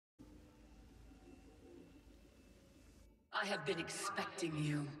I have been expecting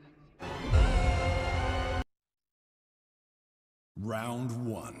you. Round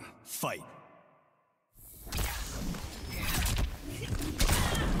 1. Fight.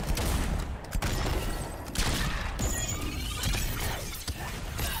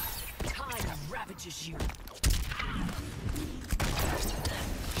 Time ravages you.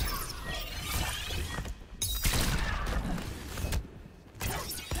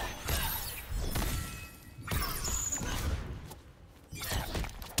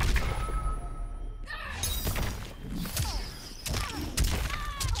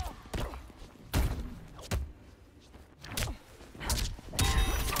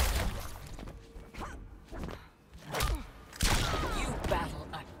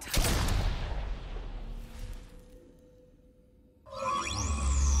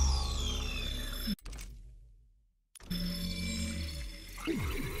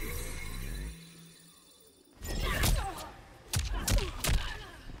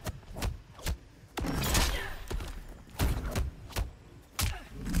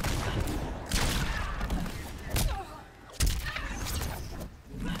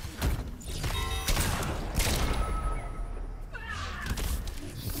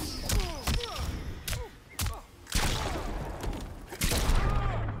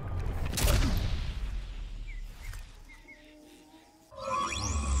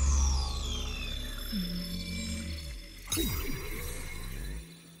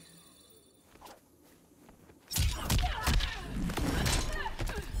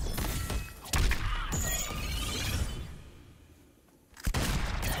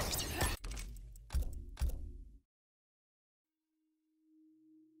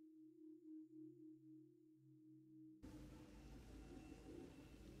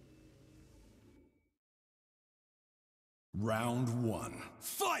 Round 1.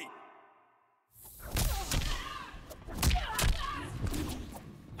 Fight!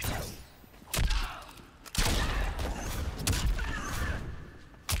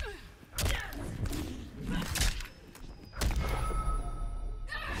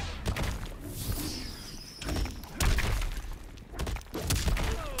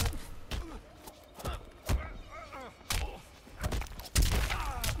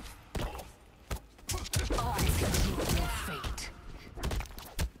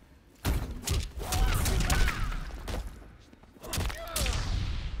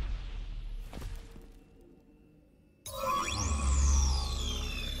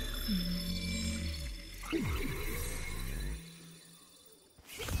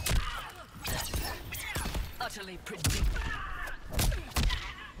 Utterly predictable.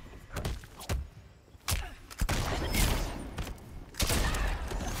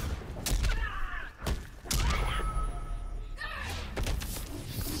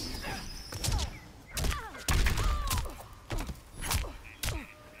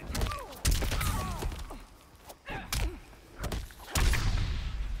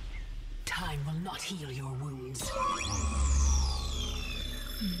 Time will not heal your wounds.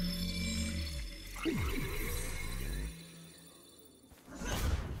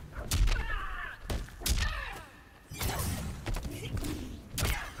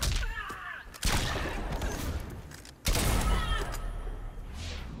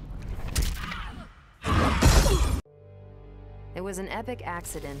 It was an epic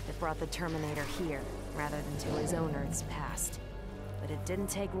accident that brought the Terminator here, rather than to his own Earth's past. But it didn't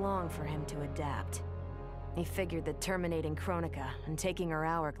take long for him to adapt. He figured that terminating Kronika and taking her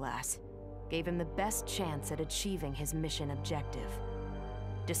hourglass gave him the best chance at achieving his mission objective: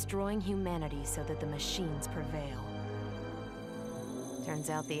 destroying humanity so that the machines prevail. Turns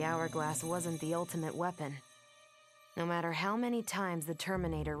out the hourglass wasn't the ultimate weapon. No matter how many times the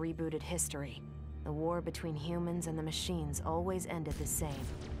Terminator rebooted history, the war between humans and the machines always ended the same,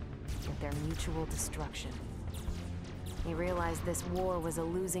 with their mutual destruction. He realized this war was a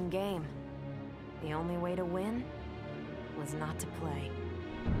losing game. The only way to win was not to play.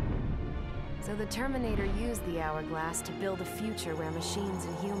 So the Terminator used the hourglass to build a future where machines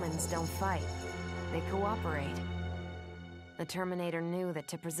and humans don't fight. They cooperate. The Terminator knew that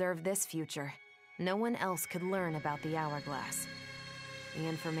to preserve this future, no one else could learn about the hourglass. The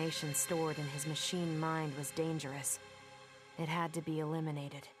information stored in his machine mind was dangerous. It had to be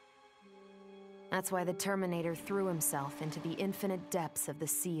eliminated. That's why the Terminator threw himself into the infinite depths of the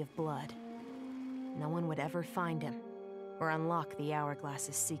Sea of Blood. No one would ever find him, or unlock the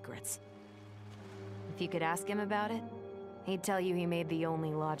hourglass's secrets. If you could ask him about it, he'd tell you he made the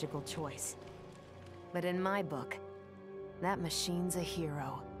only logical choice. But in my book, that machine's a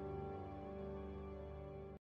hero.